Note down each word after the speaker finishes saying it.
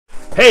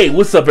Hey,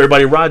 what's up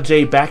everybody? Rod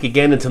J back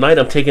again, and tonight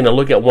I'm taking a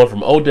look at one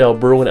from Odell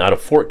Brewing out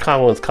of Fort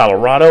Collins,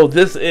 Colorado.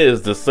 This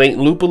is the St.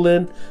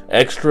 Lupulin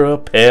Extra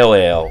Pale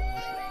Ale.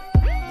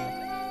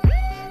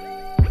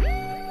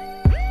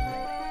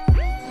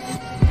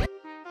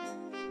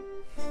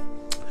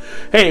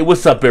 Hey,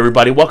 what's up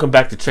everybody? Welcome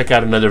back to check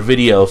out another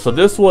video. So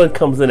this one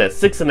comes in at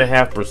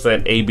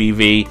 6.5%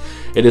 ABV.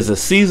 It is a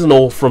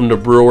seasonal from the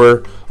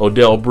brewer,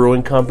 Odell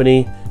Brewing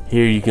Company.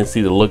 Here you can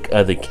see the look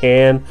of the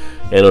can,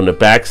 and on the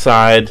back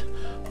side,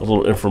 a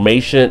little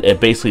information. It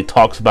basically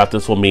talks about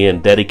this one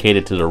being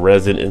dedicated to the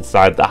resin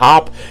inside the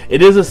hop.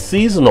 It is a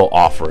seasonal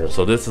offering,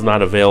 so this is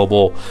not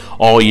available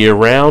all year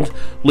round.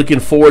 Looking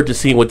forward to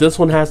seeing what this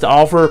one has to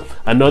offer.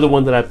 Another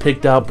one that I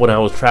picked up when I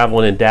was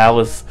traveling in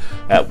Dallas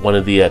at one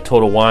of the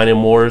Total Wine and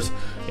Moors,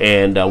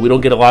 and we don't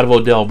get a lot of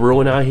Odell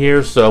Brewing out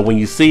here, so when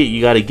you see it, you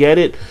got to get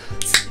it.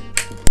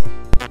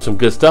 Some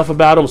good stuff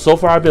about them. So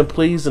far I've been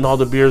pleased in all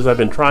the beers I've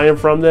been trying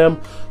from them.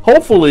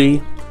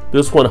 Hopefully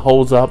this one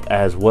holds up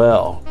as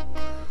well.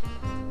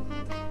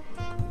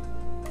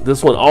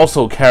 This one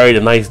also carried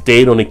a nice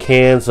date on the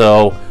can,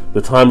 so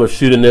the time of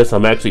shooting this,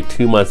 I'm actually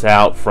 2 months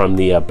out from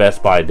the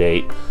Best Buy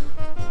date.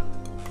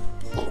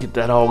 Get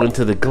that all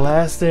into the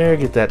glass there,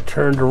 get that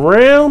turned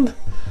around.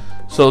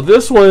 So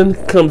this one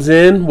comes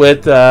in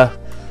with a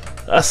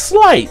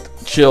slight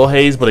chill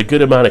haze, but a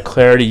good amount of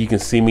clarity. You can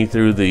see me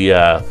through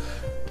the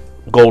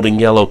golden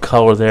yellow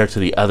color there to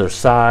the other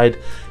side.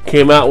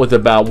 Came out with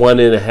about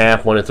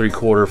 1.5, 1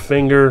 3/4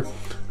 finger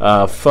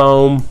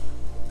foam,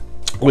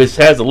 which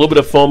has a little bit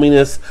of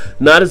foaminess,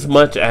 not as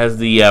much as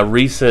the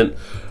recent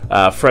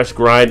fresh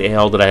grind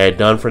ale that I had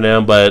done for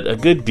them, but a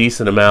good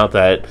decent amount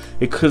that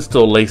it could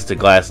still lace the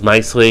glass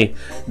nicely.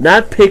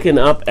 Not picking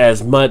up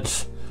as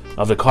much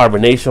of the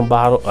carbonation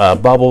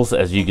bubbles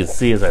as you can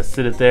see as I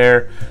sit it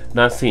there.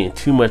 Not seeing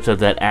too much of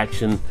that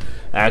action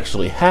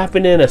actually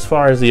happening. As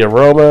far as the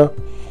aroma,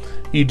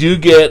 you do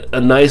get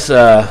a nice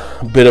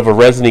bit of a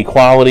resiny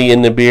quality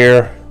in the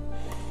beer.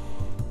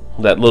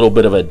 That little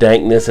bit of a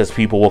dankness, as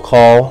people will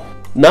call.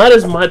 Not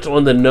as much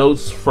on the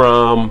notes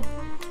from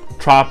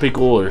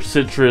tropical or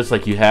citrus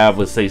like you have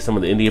with, say, some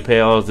of the India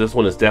Pale Ales. This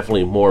one is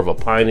definitely more of a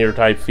pioneer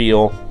type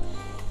feel.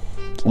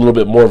 A little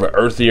bit more of an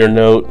earthier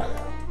note.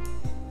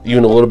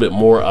 Even a little bit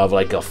more of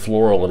like a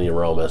floral in the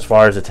aroma. As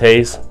far as the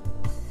taste,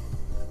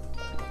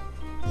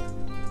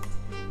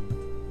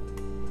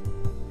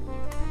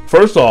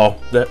 First of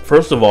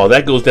all,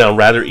 that goes down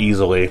rather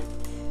easily.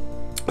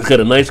 It's got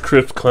a nice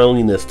crisp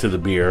cleanliness to the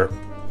beer.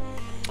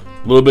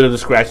 A little bit of the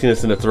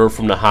scratchiness in the throat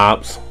from the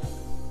hops.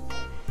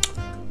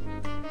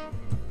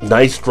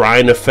 Nice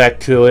drying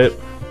effect to it.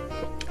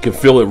 You can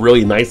feel it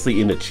really nicely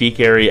in the cheek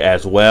area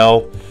as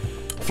well.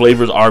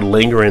 Flavors are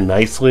lingering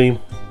nicely.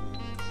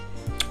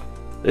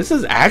 This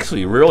is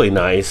actually really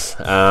nice.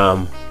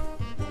 A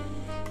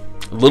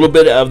little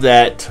bit of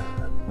that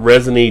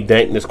resiny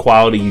dankness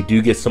quality. You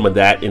do get some of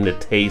that in the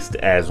taste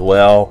as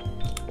well.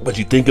 But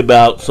you think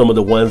about some of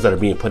the ones that are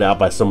being put out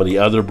by some of the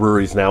other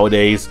breweries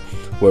nowadays,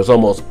 where it's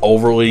almost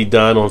overly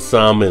done on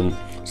some, and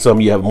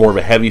some you have more of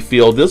a heavy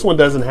feel. This one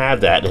doesn't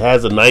have that. It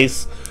has a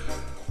nice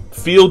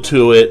feel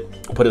to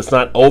it, but it's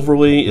not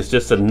overly. It's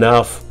just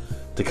enough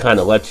to kind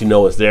of let you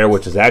know it's there,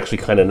 which is actually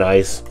kind of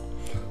nice.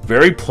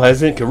 Very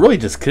pleasant. Can really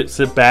just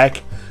sit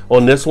back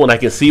on this one. I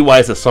can see why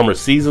it's a summer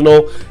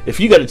seasonal. If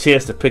you got a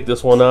chance to pick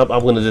this one up,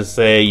 I'm going to just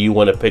say you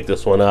want to pick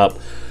this one up.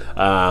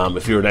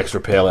 If you're an extra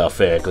pale ale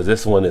fan, because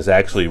this one is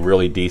actually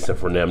really decent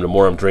for them. The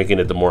more I'm drinking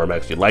it, the more I'm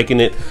actually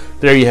liking it.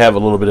 There you have a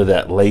little bit of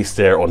that lace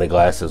there on the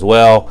glass as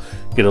well.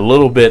 Get a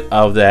little bit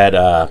of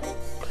that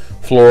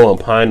floral and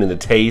pine in the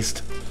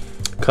taste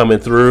coming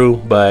through,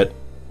 but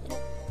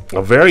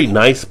a very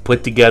nice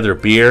put together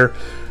beer.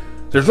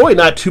 There's really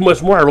not too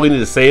much more I really need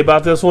to say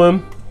about this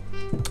one.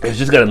 It's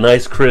just got a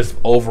nice crisp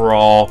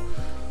overall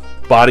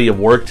body of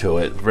work to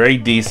it. Very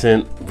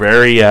decent,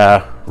 very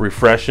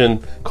refreshing.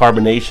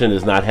 Carbonation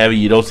is not heavy.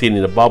 You don't see any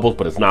of the bubbles,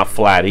 but it's not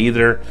flat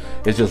either.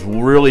 It's just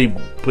really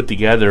put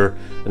together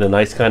in a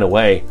nice kind of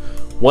way.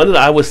 One that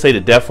I would say to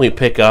definitely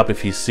pick up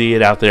if you see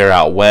it out there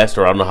out west,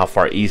 or I don't know how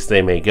far east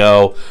they may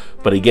go.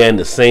 But again,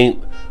 the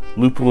St.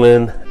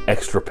 Lupulin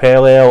Extra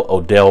Pale Ale,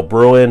 Odell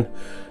Brewing.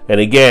 And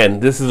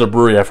again, this is a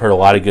brewery I've heard a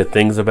lot of good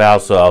things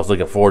about, so I was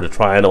looking forward to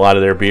trying a lot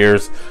of their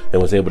beers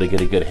and was able to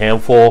get a good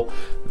handful.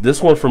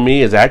 This one for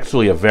me is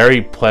actually a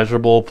very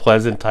pleasurable,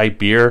 pleasant type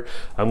beer.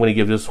 I'm going to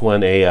give this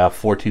one a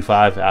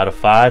 4.25 out of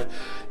 5.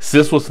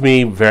 Sits with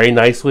me very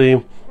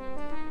nicely.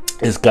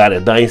 It's got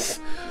a nice,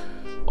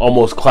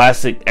 almost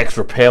classic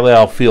extra pale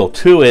ale feel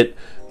to it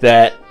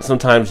that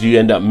sometimes you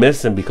end up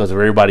missing because of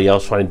everybody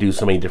else trying to do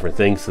so many different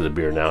things to the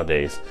beer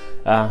nowadays.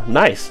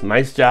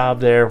 Nice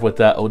job there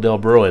with Odell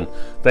Brewing.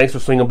 Thanks for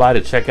swinging by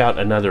to check out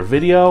another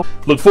video.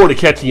 Look forward to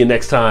catching you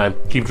next time.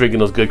 Keep drinking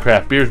those good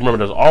craft beers. Remember,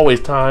 there's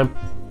always time.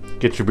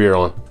 Get your beer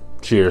on.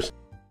 Cheers.